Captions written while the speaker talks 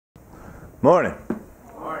Morning.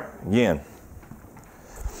 Morning. Again.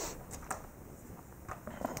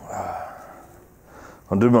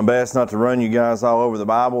 I'll do my best not to run you guys all over the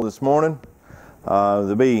Bible this morning.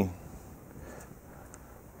 There'll be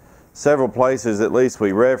several places at least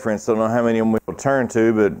we reference. Don't know how many of them we'll turn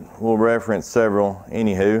to, but we'll reference several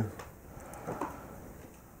anywho.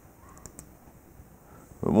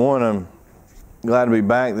 But one, I'm glad to be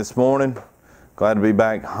back this morning. Glad to be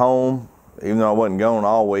back home, even though I wasn't gone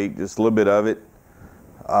all week, just a little bit of it.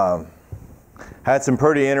 Had some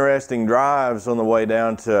pretty interesting drives on the way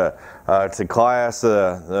down to class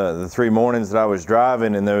the 3 mornings that I was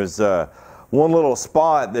driving, and there was one little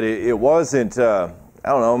spot that it wasn't, I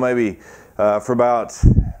don't know, maybe for about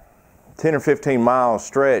 10 or 15 mile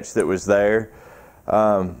stretch that was there.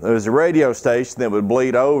 There was a radio station that would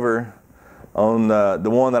bleed over on the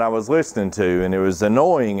one that I was listening to, and it was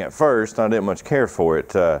annoying at first. I didn't much care for it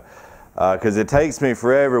because it takes me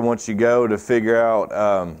forever once you go to figure out.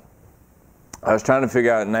 I was trying to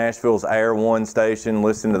figure out Nashville's Air One station,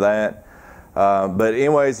 listen to that. But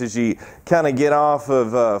anyways, as you kind of get off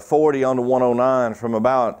of 40 onto 109 from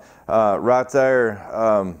about right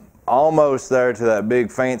there, almost there to that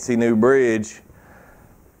big fancy new bridge,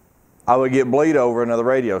 I would get bleed over another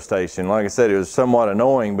radio station. Like I said, it was somewhat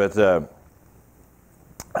annoying, but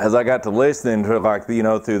as I got to listening to it, like, you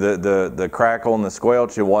know, through the crackle and the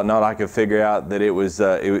squelch and whatnot, I could figure out that it was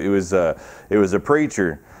a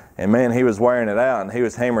preacher. And man, he was wearing it out and he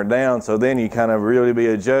was hammered down. So then you kind of really be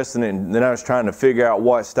adjusting it. And then I was trying to figure out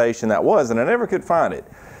what station that was, and I never could find it.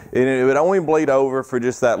 And it would only bleed over for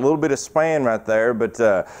just that little bit of span right there. But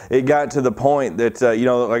it got to the point that, you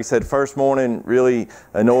know, like I said, first morning really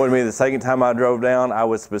annoyed me. The second time I drove down, I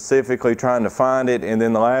was specifically trying to find it. And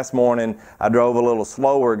then the last morning, I drove a little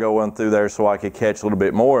slower going through there so I could catch a little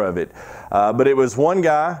bit more of it. But it was one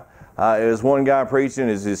guy. It was one guy preaching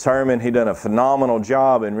his sermon. He done a phenomenal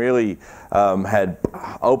job and really had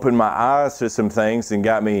opened my eyes to some things and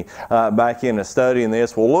got me back into studying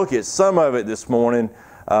this. We'll look at some of it this morning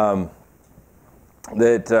that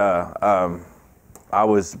I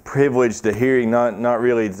was privileged to hearing, not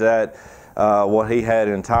really that what he had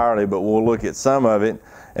entirely, but we'll look at some of it.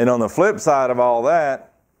 And on the flip side of all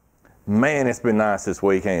that, man, it's been nice this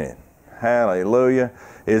week, ain't it? Hallelujah.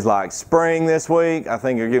 It's like spring this week. I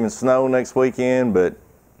think they're giving snow next weekend, but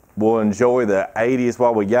we'll enjoy the 80s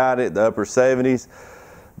while we got it, the upper 70s.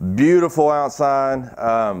 Beautiful outside.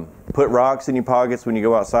 Put rocks in your pockets when you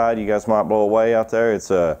go outside. You guys might blow away out there.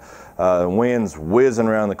 It's wind's whizzing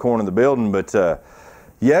around the corner of the building. But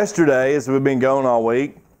yesterday, as we've been going all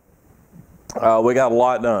week, we got a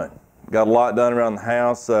lot done. Got a lot done around the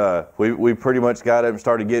house. We pretty much got up and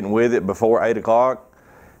started getting with it before 8 o'clock.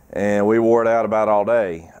 And we wore it out about all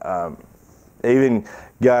day. Even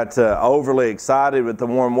got overly excited with the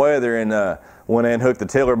warm weather and went in and hooked the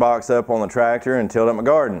tiller box up on the tractor and tilled up my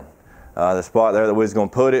garden. The spot there that we was going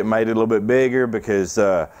to put it, made it a little bit bigger because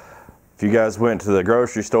if you guys went to the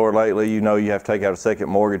grocery store lately, you know you have to take out a second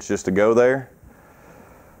mortgage just to go there.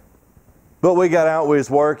 But we got out, we was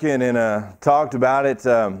working and talked about it.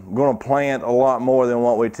 Going to plant a lot more than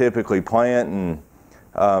what we typically plant, and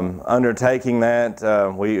undertaking that,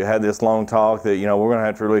 we had this long talk that, you know, we're going to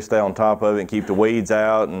have to really stay on top of it and keep the weeds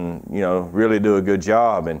out and, you know, really do a good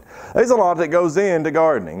job. And there's a lot that goes into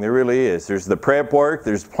gardening. There really is. There's the prep work.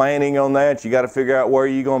 There's planning on that. You got to figure out where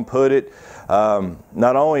you're going to put it.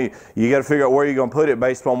 Not only you got to figure out where you're going to put it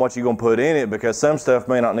based on what you're going to put in it, because some stuff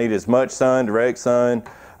may not need as much sun, direct sun,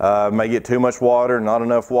 may get too much water, not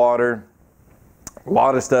enough water. A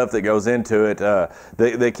lot of stuff that goes into it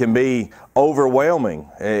that can be overwhelming.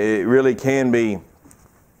 It really can be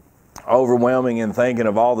overwhelming in thinking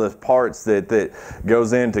of all the parts that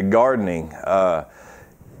goes into gardening.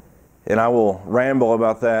 And I will ramble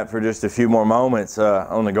about that for just a few more moments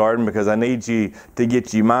on the garden, because I need you to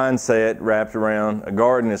get your mindset wrapped around a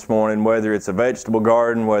garden this morning, whether it's a vegetable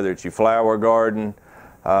garden, whether it's your flower garden.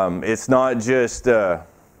 It's not just...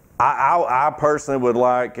 I personally would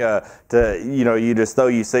like to, you know, you just throw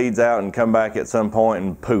your seeds out and come back at some point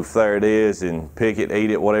and poof, there it is, and pick it,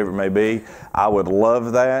 eat it, whatever it may be. I would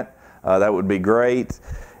love that. That would be great.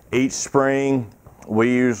 Each spring,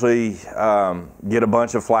 we usually get a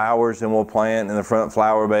bunch of flowers and we'll plant in the front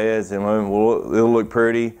flower beds, and it'll look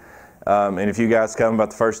pretty. And if you guys come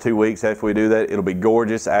about the first 2 weeks after we do that, it'll be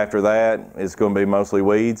gorgeous. After that, it's going to be mostly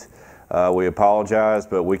weeds. We apologize,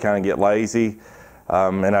 but we kind of get lazy.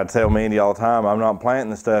 And I tell Mindy all the time, I'm not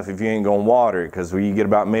planting the stuff if you ain't going to water it, because when you get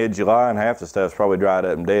about mid-July and half the stuff's probably dried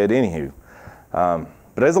up and dead anywho. But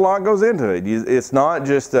there's a lot goes into it. It's not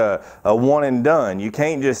just a one and done. You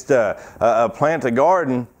can't just plant a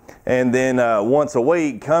garden and then once a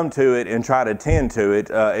week come to it and try to tend to it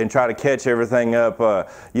and try to catch everything up,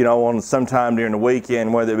 on sometime during the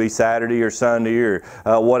weekend, whether it be Saturday or Sunday or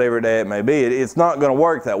whatever day it may be. It's not going to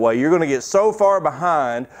work that way. You're going to get so far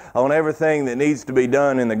behind on everything that needs to be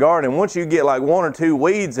done in the garden. Once you get like 1 or 2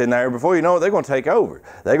 weeds in there, before you know it, they're going to take over.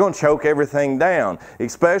 They're going to choke everything down,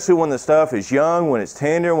 especially when the stuff is young, when it's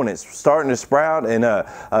tender, when it's starting to sprout, and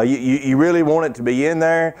you really want it to be in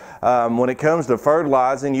there. When it comes to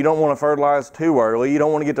fertilizing, you don't want to fertilize too early. You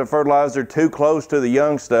don't want to get the fertilizer too close to the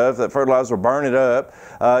young stuff. That fertilizer will burn it up.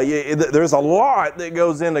 There's a lot that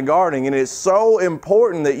goes into gardening, and it's so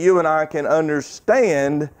important that you and I can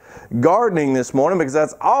understand gardening this morning, because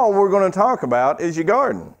that's all we're going to talk about is your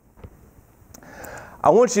garden. I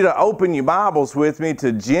want you to open your Bibles with me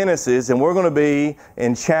to Genesis, and we're going to be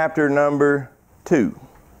in chapter number 2.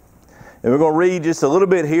 And we're going to read just a little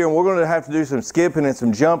bit here, and we're going to have to do some skipping and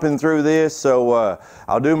some jumping through this, so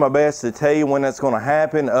I'll do my best to tell you when that's going to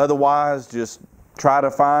happen. Otherwise, just try to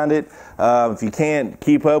find it. If you can't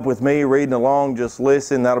keep up with me reading along, just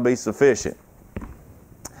listen. That'll be sufficient.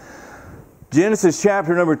 Genesis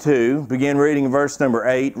chapter number 2, begin reading verse number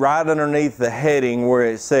 8, right underneath the heading where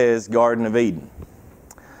it says Garden of Eden.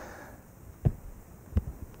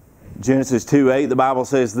 Genesis 2:8, the Bible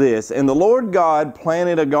says this, "And the Lord God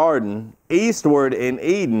planted a garden eastward in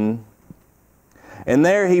Eden, and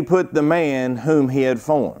there He put the man whom He had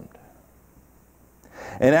formed.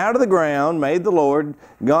 And out of the ground made the Lord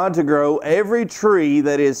God to grow every tree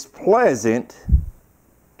that is pleasant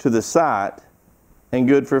to the sight and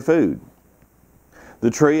good for food. The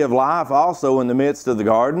tree of life also in the midst of the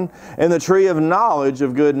garden, and the tree of knowledge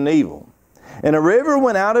of good and evil. And a river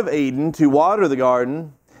went out of Eden to water the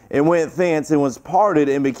garden, and went thence and was parted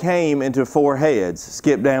and became into 4 heads."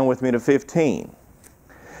 Skip down with me to 15.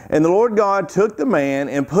 "And the Lord God took the man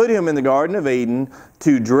and put him in the Garden of Eden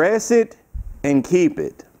to dress it and keep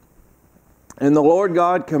it. And the Lord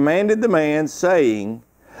God commanded the man, saying,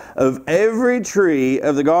 Of every tree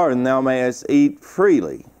of the garden thou mayest eat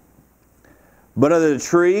freely. But of the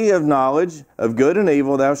tree of knowledge of good and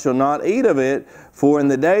evil thou shalt not eat of it, for in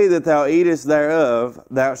the day that thou eatest thereof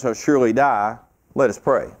thou shalt surely die." Let us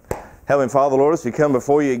pray. Heavenly Father, Lord, as we come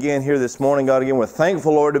before you again here this morning, God, again, we're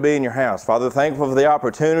thankful, Lord, to be in your house. Father, thankful for the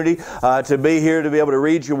opportunity to be here, to be able to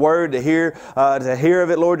read your word, to hear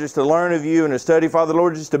of it, Lord, just to learn of you and to study, Father,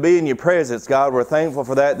 Lord, just to be in your presence, God. We're thankful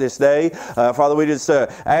for that this day. Father, we just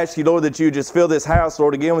ask you, Lord, that you just fill this house,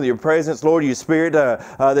 Lord, again with your presence, Lord, your Spirit,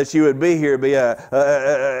 that you would be here, be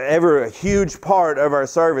ever a huge part of our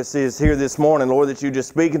services here this morning, Lord, that you just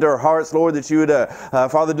speak into our hearts, Lord, that you would,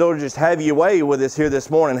 Father, Lord, just have your way with us here this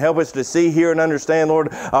morning. Help us to see, hear, and understand, Lord,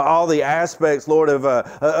 all the aspects, Lord, of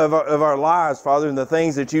our lives, Father, and the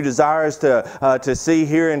things that you desire us to see,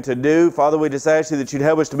 hear, and to do. Father, we just ask you that you'd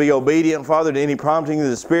help us to be obedient, Father, to any prompting of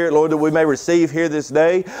the Spirit, Lord, that we may receive here this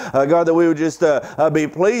day. God, that we would just be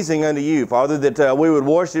pleasing unto you, Father, that we would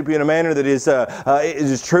worship you in a manner that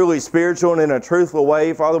is truly spiritual and in a truthful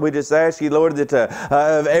way. Father, we just ask you, Lord, that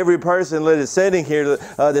of every person that is sitting here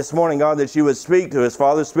this morning, God, that you would speak to us,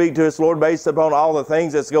 Father. Speak to us, Lord, based upon all the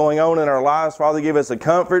things that's going on in our lives. Father, give us the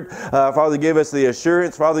comfort. Father, give us the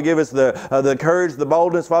assurance. Father, give us the courage, the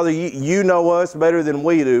boldness. Father, you know us better than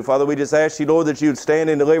we do. Father, we just ask you, Lord, that you would stand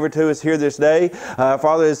and deliver to us here this day.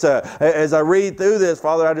 Father, as I read through this,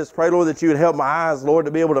 Father, I just pray, Lord, that you would help my eyes, Lord,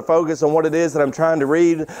 to be able to focus on what it is that I'm trying to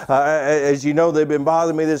read. As you know, they've been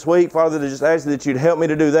bothering me this week, Father, to just ask that you'd help me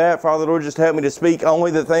to do that. Father, Lord, just help me to speak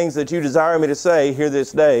only the things that you desire me to say here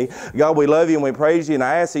this day. God, we love you and we praise you, and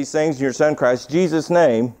I ask these things in your Son, Christ Jesus'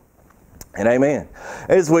 name. And amen.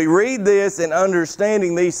 As we read this and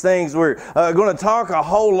understanding these things, we're going to talk a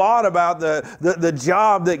whole lot about the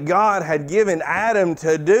job that God had given Adam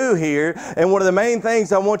to do here. And one of the main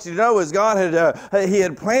things I want you to know is God He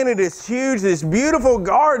had planted this beautiful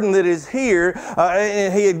garden that is here,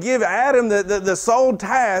 and He had given Adam the sole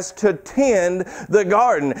task to tend the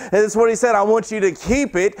garden. And that's what He said. I want you to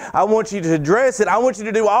keep it. I want you to dress it. I want you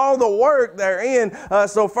to do all the work therein.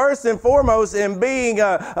 So first and foremost, in being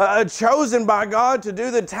chosen by God to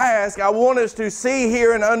do the task, I want us to see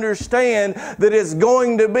here and understand that it's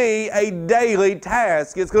going to be a daily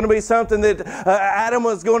task. It's going to be something that Adam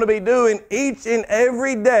was going to be doing each and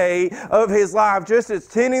every day of his life, just as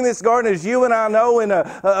tending this garden, as you and I know, in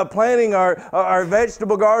planting our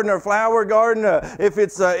vegetable garden or flower garden, if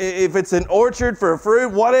it's an orchard for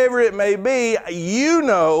fruit, whatever it may be, you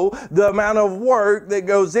know the amount of work that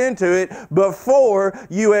goes into it before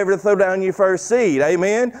you ever throw down your first seed.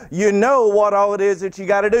 Amen? You know what all it is that you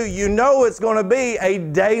got to do. You know it's going to be a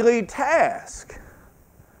daily task.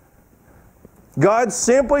 God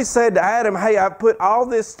simply said to Adam, hey, I put all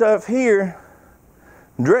this stuff here,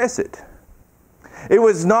 dress it. It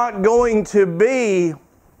was not going to be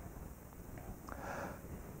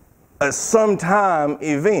a sometime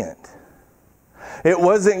event. It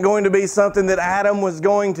wasn't going to be something that Adam was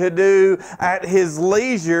going to do at his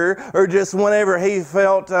leisure or just whenever he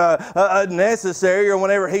felt necessary or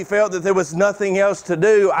whenever he felt that there was nothing else to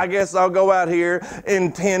do. I guess I'll go out here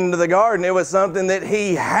and tend to the garden. It was something that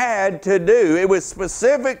he had to do. It was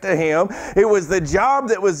specific to him. It was the job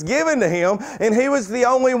that was given to him, and he was the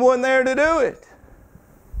only one there to do it.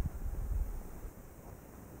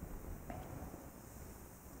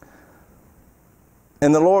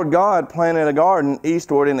 And the Lord God planted a garden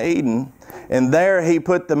eastward in Eden, and there He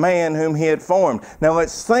put the man whom He had formed. Now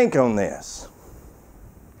let's think on this.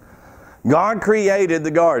 God created the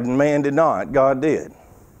garden, man did not. God did.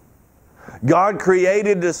 God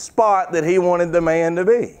created the spot that He wanted the man to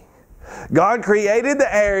be. God created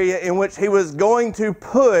the area in which He was going to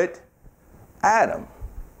put Adam.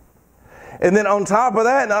 And then on top of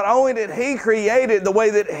that, not only did He create it the way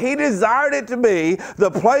that He desired it to be, the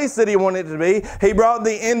place that He wanted it to be, He brought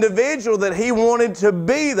the individual that He wanted to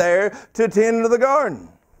be there to tend to the garden.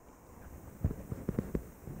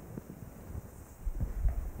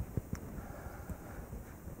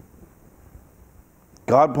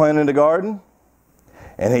 God planted a garden,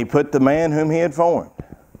 and He put the man whom He had formed.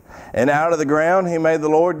 And out of the ground He made the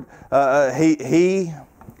Lord,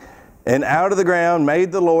 And out of the ground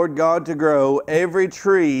made the Lord God to grow every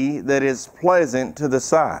tree that is pleasant to the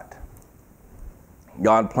sight.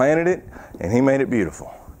 God planted it, and He made it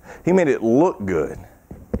beautiful. He made it look good.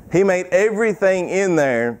 He made everything in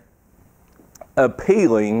there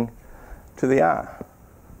appealing to the eye.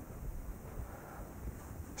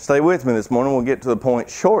 Stay with me this morning. We'll get to the point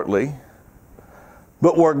shortly.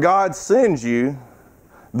 But where God sends you,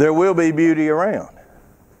 there will be beauty around.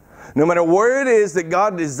 No matter where it is that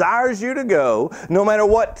God desires you to go, no matter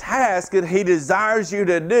what task that He desires you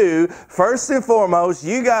to do, first and foremost,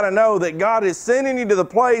 you got to know that God is sending you to the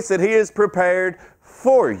place that He has prepared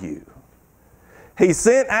for you. He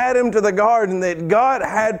sent Adam to the garden that God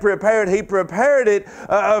had prepared. He prepared it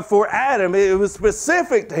for Adam. It was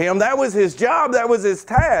specific to him. That was his job. That was his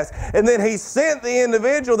task. And then He sent the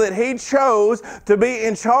individual that He chose to be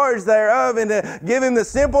in charge thereof and to give him the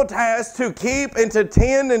simple task to keep and to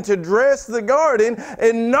tend and to dress the garden.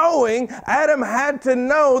 And knowing, Adam had to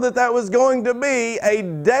know that that was going to be a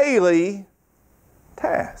daily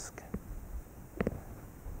task.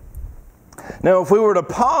 Now, if we were to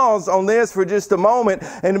pause on this for just a moment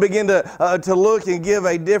and begin to look and give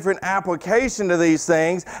a different application to these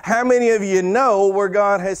things, how many of you know where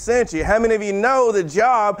God has sent you? How many of you know the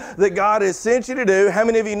job that God has sent you to do? How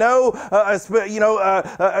many of you know,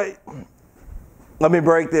 let me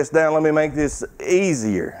break this down. Let me make this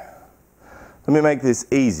easier. Let me make this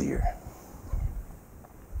easier.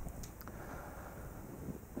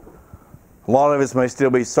 A lot of us may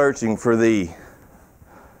still be searching for the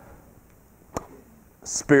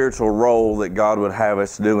spiritual role that God would have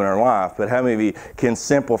us do in our life. But how many of you can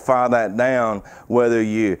simplify that down, whether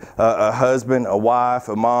you a husband, a wife,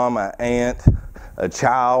 a mom, an aunt, a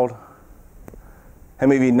child? How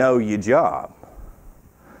many of you know your job?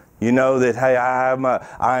 You know that, hey,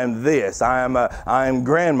 I am this, I am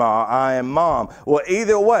grandma, I am mom. Well,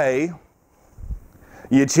 either way,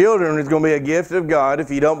 your children is going to be a gift of God.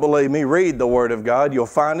 If you don't believe me, read the Word of God. You'll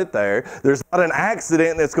find it there. There's not an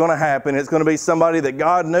accident that's going to happen. It's going to be somebody that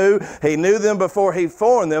God knew. He knew them before He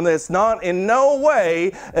formed them. It's not in no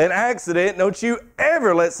way an accident. Don't you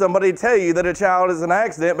ever let somebody tell you that a child is an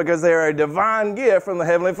accident, because they are a divine gift from the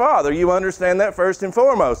Heavenly Father. You understand that first and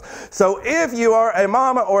foremost. So if you are a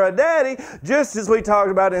mama or a daddy, just as we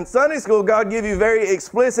talked about in Sunday school, God give you very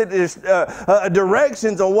explicit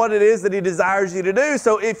directions on what it is that He desires you to do.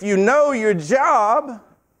 So if you know your job,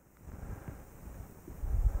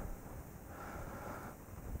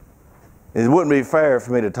 it wouldn't be fair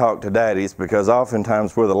for me to talk to daddies, because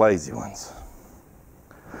oftentimes we're the lazy ones.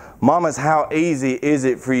 Mamas, how easy is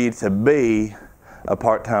it for you to be a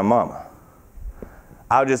part-time mama?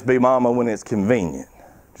 I'll just be mama when it's convenient.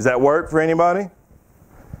 Does that work for anybody?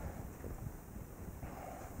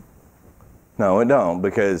 No, it don't,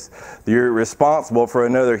 because you're responsible for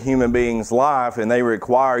another human being's life, and they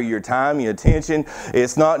require your time, your attention.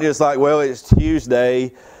 It's not just like, well, it's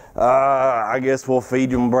Tuesday, I guess we'll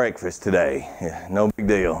feed them breakfast today. Yeah, no big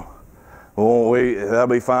deal. Well, that'll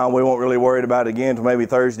be fine. We won't really worry about it again until maybe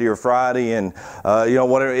Thursday or Friday, and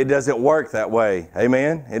whatever. It doesn't work that way.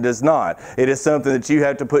 Amen? It does not. It is something that you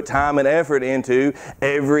have to put time and effort into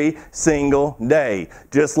every single day.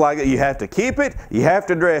 Just like you have to keep it, you have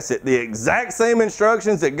to dress it. The exact same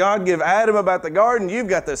instructions that God gave Adam about the garden, you've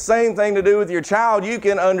got the same thing to do with your child. You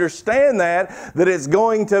can understand that it's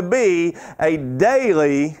going to be a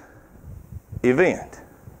daily event,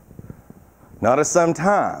 not a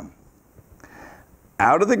sometime.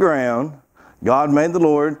 Out of the ground, God made the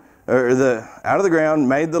Lord, out of the ground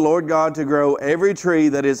made the Lord God to grow every tree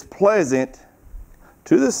that is pleasant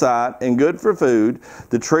to the sight and good for food,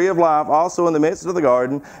 the tree of life also in the midst of the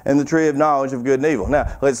garden, and the tree of knowledge of good and evil.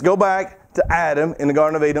 Now, let's go back to Adam in the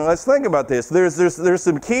Garden of Eden. Let's think about this. There's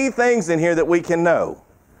some key things in here that we can know.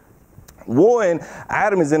 One,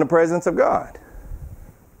 Adam is in the presence of God.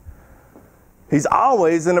 He's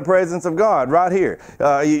always in the presence of God, right here.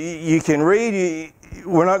 You can read.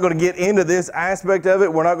 We're not going to get into this aspect of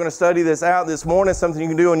it. We're not going to study this out this morning. It's something you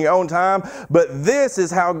can do on your own time. But this is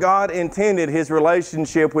how God intended His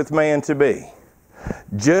relationship with man to be.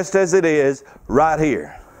 Just as it is right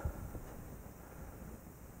here.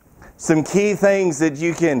 Some key things that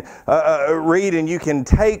you can read and you can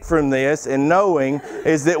take from this and knowing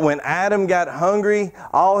is that when Adam got hungry,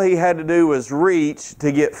 all he had to do was reach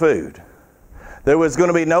to get food. There was going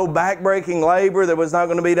to be no backbreaking labor. There was not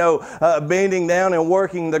going to be no bending down and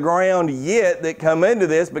working the ground yet that come into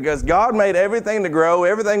this, because God made everything to grow.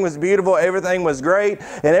 Everything was beautiful. Everything was great.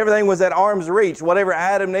 And everything was at arm's reach. Whatever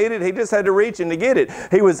Adam needed, he just had to reach in to get it.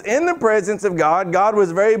 He was in the presence of God. God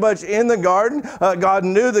was very much in the garden. God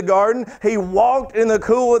knew the garden. He walked in the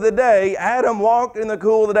cool of the day. Adam walked in the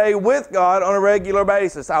cool of the day with God on a regular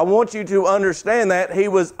basis. I want you to understand that. He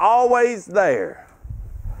was always there.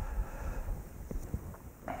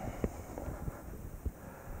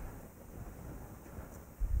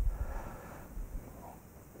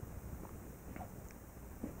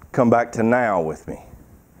 Come back to now with me.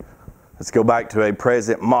 Let's go back to a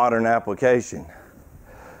present modern application.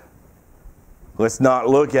 Let's not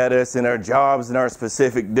look at us in our jobs and our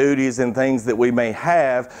specific duties and things that we may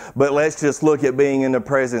have, but let's just look at being in the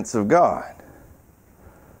presence of God.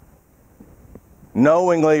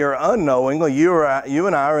 Knowingly or unknowingly, you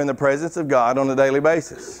and I are in the presence of God on a daily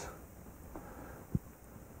basis.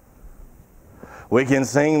 We can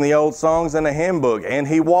sing the old songs in the hymn book, and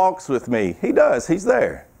He walks with me. He does. He's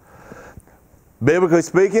there. Biblically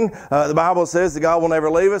speaking, the Bible says that God will never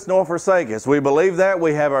leave us nor forsake us. We believe that.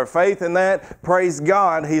 We have our faith in that. Praise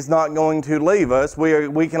God, He's not going to leave us.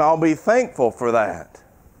 We can all be thankful for that.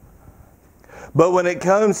 But when it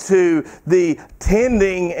comes to the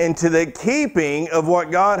tending and to the keeping of what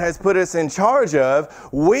God has put us in charge of,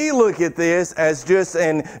 we look at this as just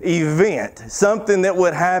an event. Something that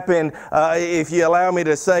would happen, if you allow me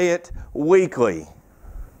to say it, weekly.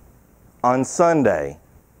 On Sunday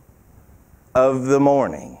of the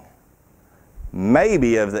morning,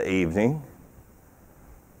 maybe of the evening.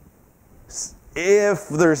 If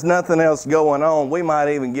there's nothing else going on, we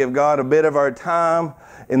might even give God a bit of our time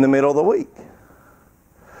in the middle of the week.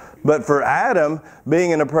 But for Adam,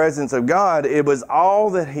 being in the presence of God, it was all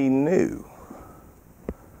that he knew.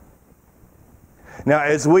 Now,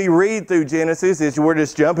 as we read through Genesis, we're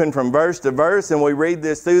just jumping from verse to verse, and we read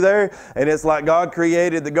this through there, and it's like God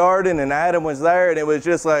created the garden, and Adam was there, and it was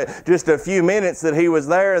just a few minutes that he was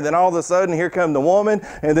there, and then all of a sudden, here come the woman,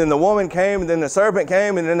 and then the woman came, and then the serpent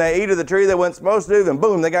came, and then they ate of the tree they weren't supposed to, and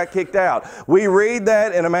boom, they got kicked out. We read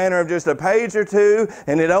that in a manner of just a page or two,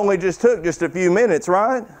 and it only just took just a few minutes,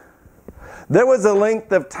 right? There was a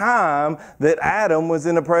length of time that Adam was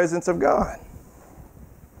in the presence of God.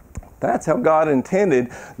 That's how God intended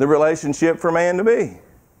the relationship for man to be.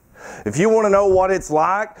 If you want to know what it's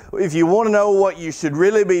like, if you want to know what you should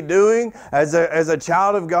really be doing as a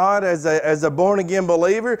child of God, as a born-again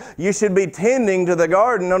believer, you should be tending to the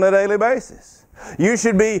garden on a daily basis. You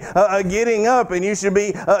should be getting up, and you should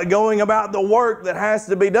be going about the work that has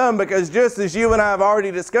to be done, because just as you and I have already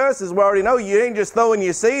discussed, as we already know, you ain't just throwing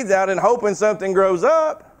your seeds out and hoping something grows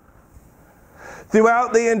up.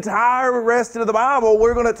 Throughout the entire rest of the Bible,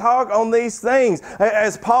 we're going to talk on these things.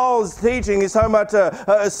 As Paul's teaching, he's talking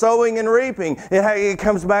about sowing and reaping. It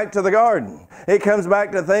comes back to the garden. It comes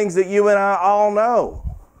back to things that you and I all know.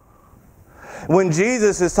 When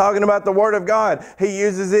Jesus is talking about the Word of God, He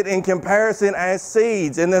uses it in comparison as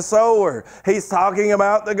seeds in the sower. He's talking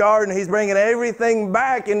about the garden. He's bringing everything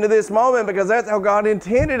back into this moment, because that's how God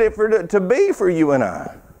intended it to be for you and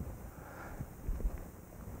I.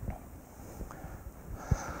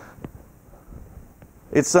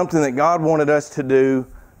 It's something that God wanted us to do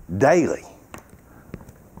daily.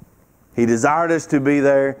 He desired us to be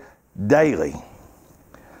there daily.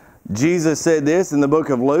 Jesus said this in the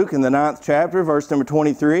book of Luke in the 9th chapter, verse number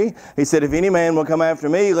 23. He said, if any man will come after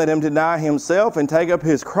me, let him deny himself and take up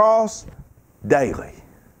his cross daily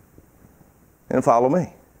and follow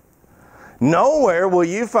me. Nowhere will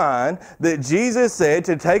you find that Jesus said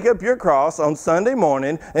to take up your cross on Sunday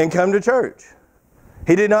morning and come to church.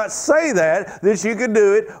 He did not say that you could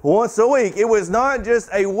do it once a week. It was not just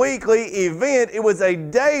a weekly event. It was a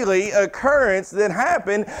daily occurrence that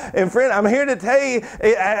happened. And friend, I'm here to tell you,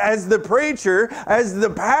 as the preacher, as the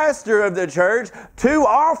pastor of the church, too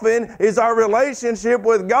often is our relationship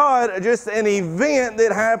with God just an event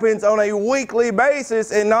that happens on a weekly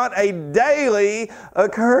basis and not a daily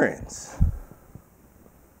occurrence.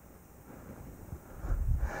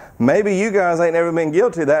 Maybe you guys ain't never been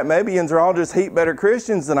guilty of that. Maybe yous are all just heap better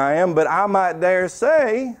Christians than I am, but I might dare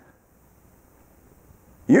say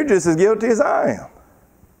you're just as guilty as I am.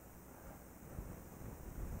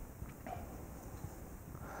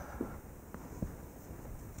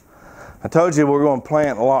 I told you we're going to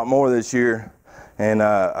plant a lot more this year, and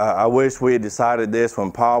I wish we had decided this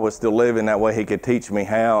when Paul was still living. That way he could teach me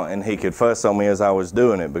how, and he could fuss on me as I was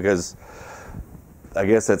doing it, because I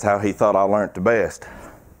guess that's how he thought I learned the best.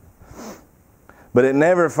 But it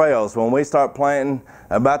never fails. When we start planting,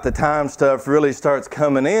 about the time stuff really starts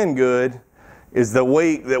coming in good is the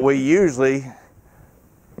week that we usually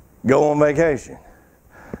go on vacation.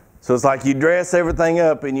 So it's like you dress everything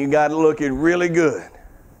up and you got it looking really good.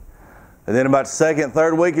 And then about the second,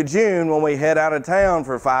 third week of June, when we head out of town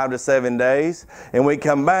for 5 to 7 days and we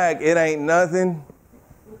come back, it ain't nothing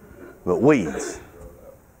but weeds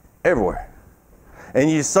everywhere. And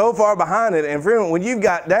you're so far behind it. And friend, when you've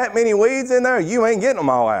got that many weeds in there, you ain't getting them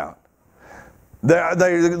all out. They're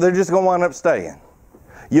just going to wind up staying.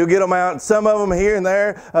 You'll get them out, some of them here and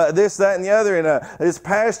there, this, that, and the other. And this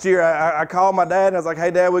past year, I called my dad and I was like,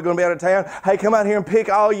 hey, Dad, we're going to be out of town. Hey, come out here and pick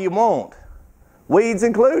all you want. Weeds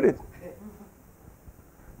included.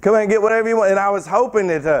 Come out and get whatever you want. And I was hoping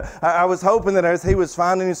that as he was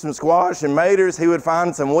finding some squash and maters, he would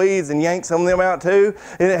find some weeds and yank some of them out too.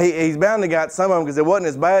 And he's bound to got some of them because it wasn't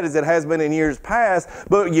as bad as it has been in years past.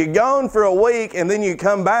 But you're gone for a week and then you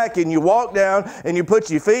come back and you walk down and you put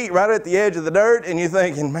your feet right at the edge of the dirt and you're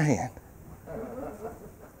thinking, man,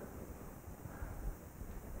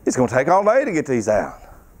 it's going to take all day to get these out.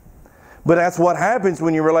 But that's what happens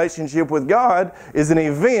when your relationship with God is an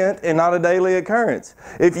event and not a daily occurrence.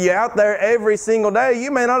 If you're out there every single day,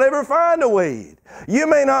 you may not ever find a weed. You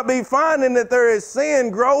may not be finding that there is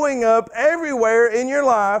sin growing up everywhere in your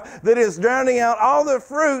life that is drowning out all the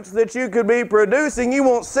fruits that you could be producing. You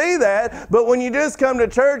won't see that, but when you just come to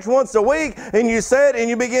church once a week and you sit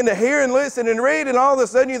and you begin to hear and listen and read, and all of a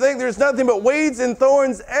sudden you think there's nothing but weeds and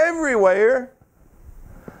thorns everywhere,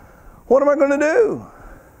 what am I going to do?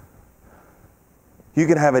 You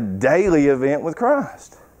can have a daily event with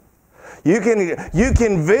Christ. You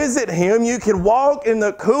can visit Him. You can walk in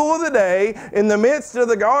the cool of the day in the midst of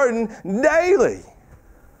the garden daily.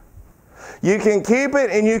 You can keep it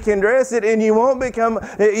and you can dress it, and you won't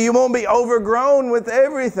be overgrown with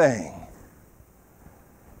everything.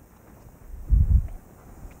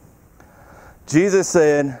 Jesus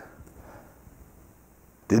said,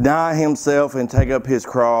 deny himself and take up his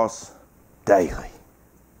cross daily.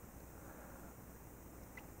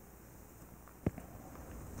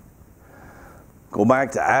 Go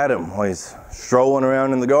back to Adam when he's strolling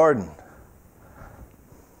around in the garden.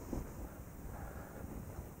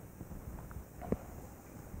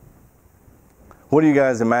 What do you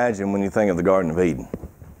guys imagine when you think of the Garden of Eden?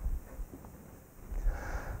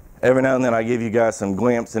 Every now and then I give you guys some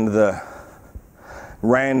glimpse into the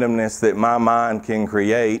randomness that my mind can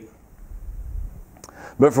create.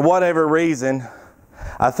 But for whatever reason,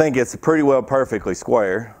 I think it's pretty well perfectly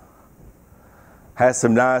square. Has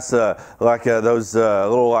some nice, those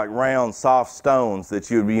little round soft stones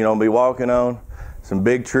that you'd be walking on. Some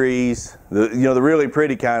big trees. The really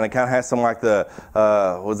pretty kind. It kind of has some like the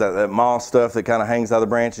that moss stuff that kind of hangs out of the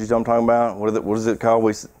branches. You know what I'm talking about? What is it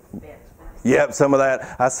called? Yep, some of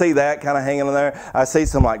that. I see that kind of hanging in there. I see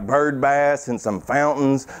some like bird baths and some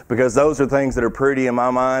fountains, because those are things that are pretty in my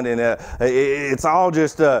mind. And it's all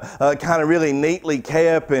just kind of really neatly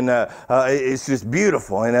kept, and it's just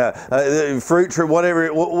beautiful. And fruit tree,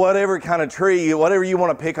 whatever kind of tree, whatever you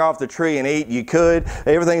want to pick off the tree and eat, you could.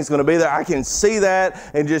 Everything's going to be there. I can see that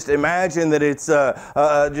and just imagine that it's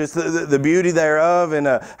just the beauty thereof, and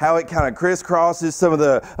how it kind of crisscrosses some of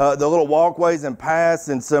the little walkways and paths,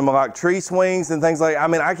 and some like tree swings and things like,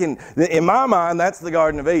 in my mind, that's the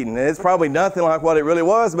Garden of Eden. And it's probably nothing like what it really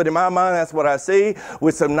was, but in my mind, that's what I see,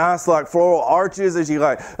 with some nice like floral arches as you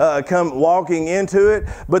come walking into it.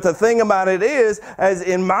 But the thing about it is, as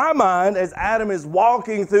in my mind, as Adam is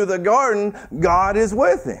walking through the garden, God is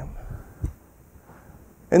with him.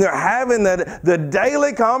 And they're having the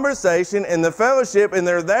daily conversation and the fellowship, and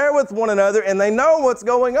they're there with one another, and they know what's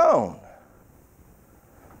going on.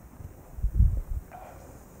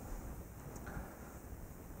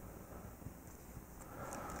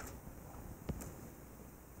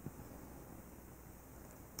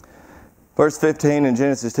 Verse 15 in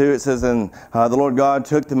Genesis 2, it says, And the Lord God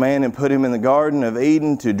took the man and put him in the Garden of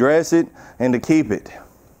Eden to dress it and to keep it.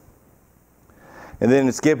 And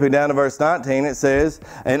then skipping down to verse 19, it says,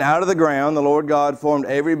 And out of the ground the Lord God formed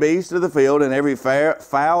every beast of the field and every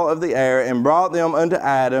fowl of the air, and brought them unto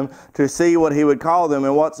Adam to see what he would call them.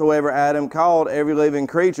 And whatsoever Adam called every living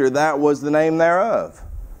creature, that was the name thereof.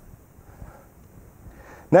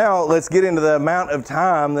 Now, let's get into the amount of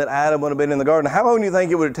time that Adam would have been in the garden. How long do you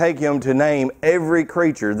think it would take him to name every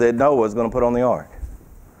creature that Noah was going to put on the ark?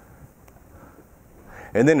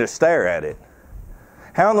 And then to stare at it.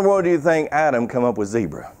 How in the world do you think Adam come up with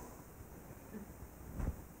zebra?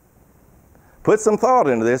 Put some thought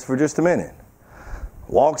into this for just a minute.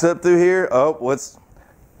 Walks up through here.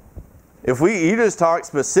 You just talk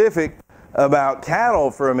specific about cattle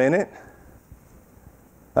for a minute,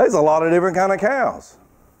 there's a lot of different kind of cows.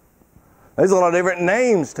 There's a lot of different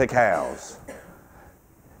names to cows.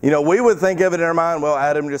 We would think of it in our mind, well,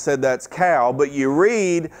 Adam just said that's cow, but you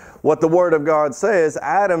read what the Word of God says,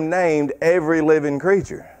 Adam named every living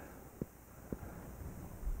creature.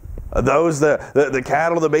 The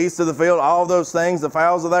cattle, the beasts of the field, all those things, the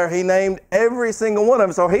fowls of there, he named every single one of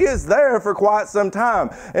them. So he is there for quite some time.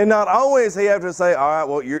 And not only does he have to say, all right,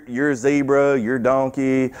 well, you're a zebra, you're a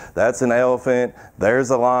donkey, that's an elephant,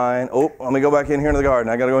 there's a lion. Oh, let me go back in here into the garden.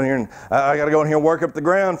 I got to go in here and work up the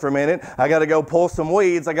ground for a minute. I got to go pull some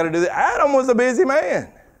weeds. I got to do that. Adam was a busy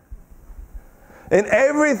man. And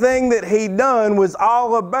everything that he'd done was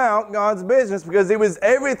all about God's business, because it was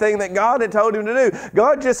everything that God had told him to do.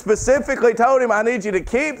 God just specifically told him, I need you to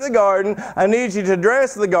keep the garden. I need you to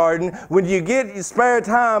dress the garden. When you get your spare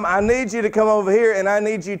time, I need you to come over here and I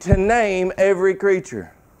need you to name every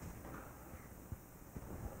creature.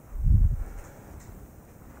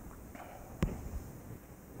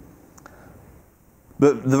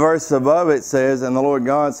 But the verse above it says, And the Lord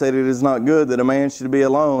God said, It is not good that a man should be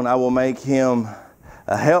alone. I will make him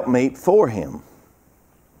a helpmeet for him.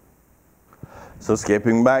 So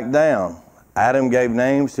skipping back down, Adam gave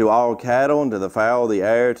names to all cattle and to the fowl of the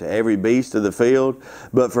air, to every beast of the field.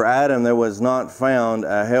 But for Adam there was not found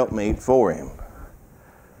a helpmeet for him.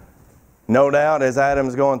 No doubt as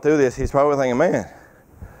Adam's going through this, he's probably thinking, man,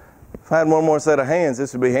 if I had one more set of hands,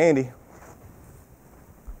 this would be handy.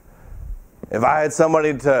 If I had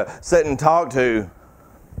somebody to sit and talk to,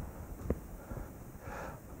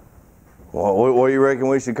 well, what do you reckon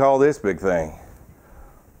we should call this big thing?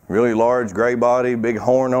 Really large, gray body, big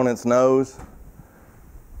horn on its nose?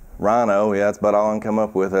 Rhino, yeah, that's about all I can come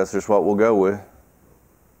up with. That's just what we'll go with.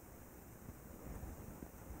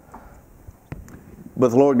 But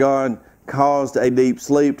the Lord God caused a deep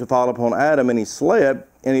sleep to fall upon Adam, and he slept,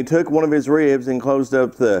 and he took one of his ribs and closed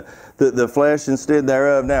up the flesh instead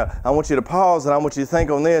thereof. Now, I want you to pause and I want you to think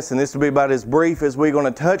on this, and this will be about as brief as we're going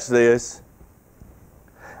to touch this.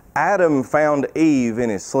 Adam found Eve in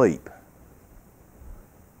his sleep.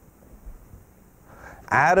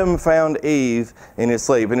 Adam found Eve in his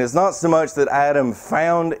sleep. And it's not so much that Adam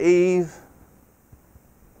found Eve,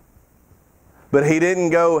 but he didn't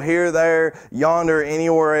go here, there, yonder,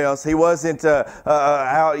 anywhere else. He wasn't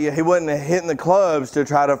out. He wasn't hitting the clubs to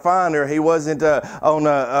try to find her. He wasn't on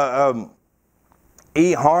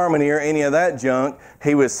eHarmony or any of that junk.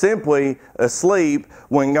 He was simply asleep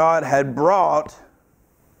when God had brought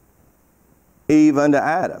Eve unto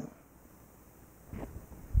Adam.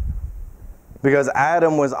 Because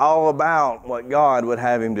Adam was all about what God would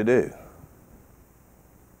have him to do.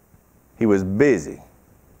 He was busy.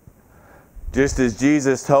 Just as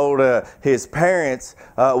Jesus told his parents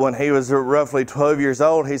when he was roughly 12 years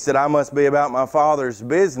old, he said, I must be about my Father's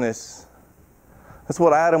business. That's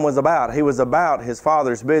what Adam was about. He was about his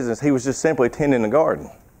Father's business. He was just simply tending the garden.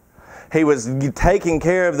 He was taking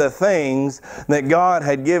care of the things that God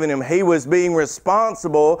had given him. He was being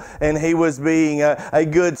responsible, and he was being a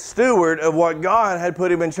good steward of what God had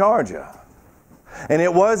put him in charge of. And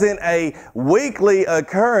it wasn't a weekly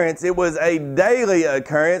occurrence, it was a daily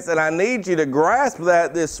occurrence, and I need you to grasp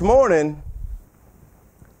that this morning.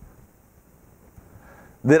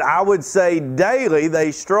 that I would say daily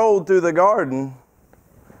they strolled through the garden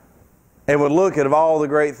and would look at all the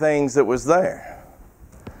great things that was there.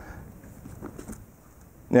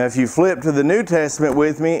 Now, if you flip to the New Testament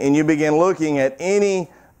with me and you begin looking at any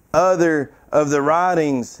other of the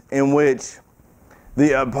writings in which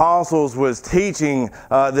the apostles was teaching,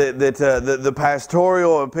 the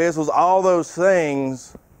pastoral epistles, all those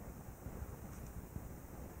things,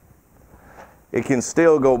 it can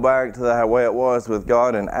still go back to the way it was with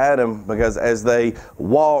God and Adam, because as they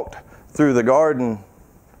walked through the garden,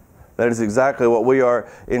 that is exactly what we are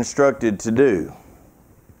instructed to do.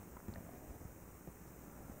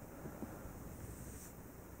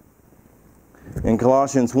 In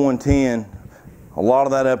Colossians 1:10, a lot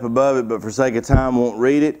of that up above it, but for sake of time, won't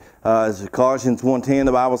read it. Colossians 1:10,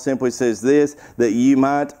 the Bible simply says this, that you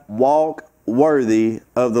might walk worthy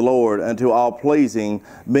of the Lord unto all pleasing,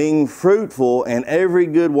 being fruitful in every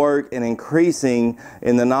good work and increasing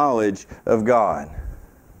in the knowledge of God.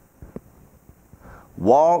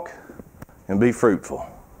 Walk and be fruitful.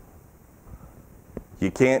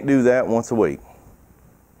 You can't do that once a week.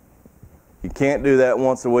 You can't do that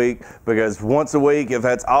once a week, because once a week, if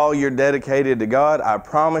that's all you're dedicated to God, I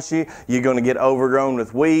promise you, you're going to get overgrown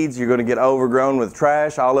with weeds. You're going to get overgrown with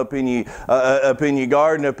trash all up in your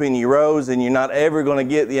garden, up in your rows, and you're not ever going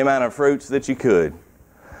to get the amount of fruits that you could.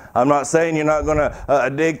 I'm not saying you're not going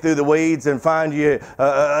to dig through the weeds and find you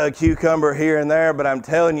a cucumber here and there, but I'm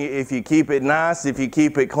telling you, if you keep it nice, if you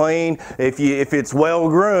keep it clean, if it's well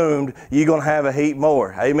groomed, you're going to have a heap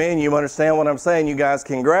more. Amen? You understand what I'm saying? You guys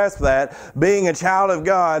can grasp that. Being a child of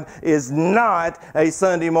God is not a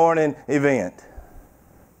Sunday morning event.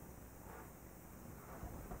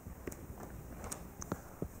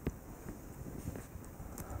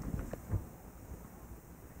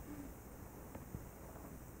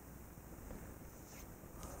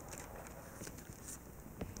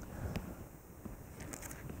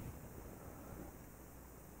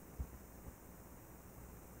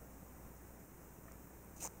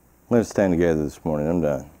 Let's stand together this morning. I'm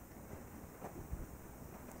done.